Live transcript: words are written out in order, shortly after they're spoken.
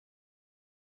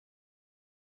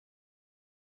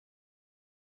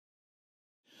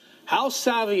How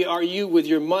savvy are you with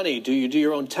your money? Do you do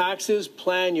your own taxes,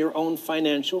 plan your own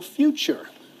financial future?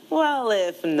 Well,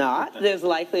 if not, there's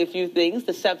likely a few things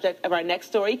the subject of our next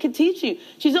story could teach you.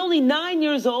 She's only 9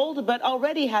 years old, but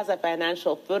already has a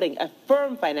financial footing, a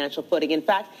firm financial footing. In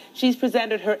fact, she's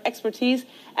presented her expertise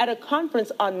at a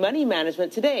conference on money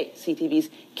management today. CTV's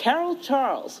Carol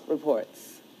Charles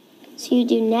reports. So you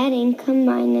do net income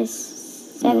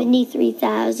minus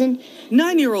 73,000.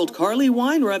 9-year-old Carlie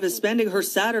Weinreb is spending her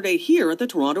Saturday here at the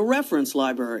Toronto Reference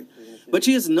Library. But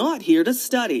she is not here to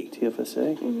study.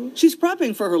 TFSA? She's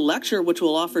prepping for her lecture, which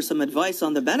will offer some advice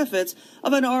on the benefits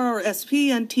of an RRSP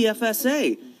and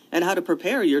TFSA and how to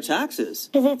prepare your taxes.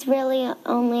 Because it's really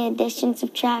only addition,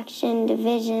 subtraction,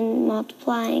 division,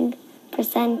 multiplying,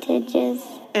 percentages.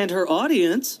 And her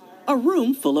audience, a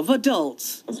room full of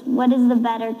adults. What is the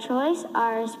better choice,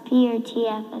 RSP or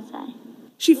TFSA?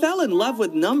 She fell in love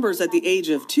with numbers at the age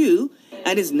of 2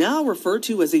 and is now referred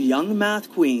to as a young math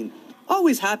queen.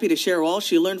 Always happy to share all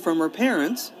she learned from her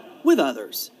parents with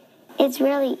others. It's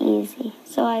really easy.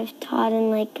 So I've taught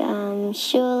in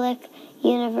Schulich,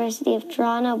 University of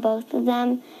Toronto, both of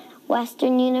them,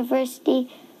 Western University,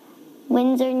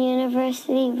 Windsor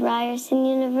University, Ryerson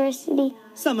University.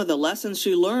 Some of the lessons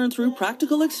she learned through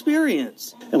practical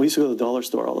experience. And we used to go to the dollar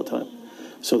store all the time.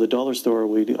 So the dollar store,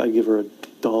 I'd give her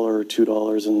 $1 or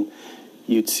 $2, and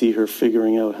you'd see her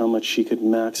figuring out how much she could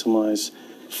maximize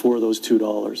for those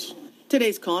 $2.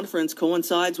 Today's conference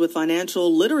coincides with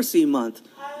Financial Literacy Month.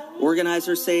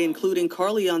 Organizers say including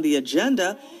Carlie on the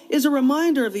agenda is a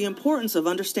reminder of the importance of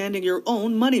understanding your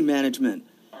own money management,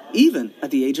 even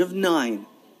at the age of 9.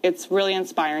 It's really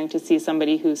inspiring to see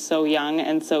somebody who's so young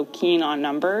and so keen on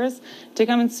numbers to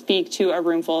come and speak to a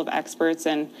room full of experts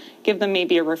and give them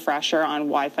maybe a refresher on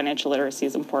why financial literacy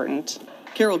is important.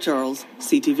 Carol Charles,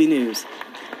 CTV News.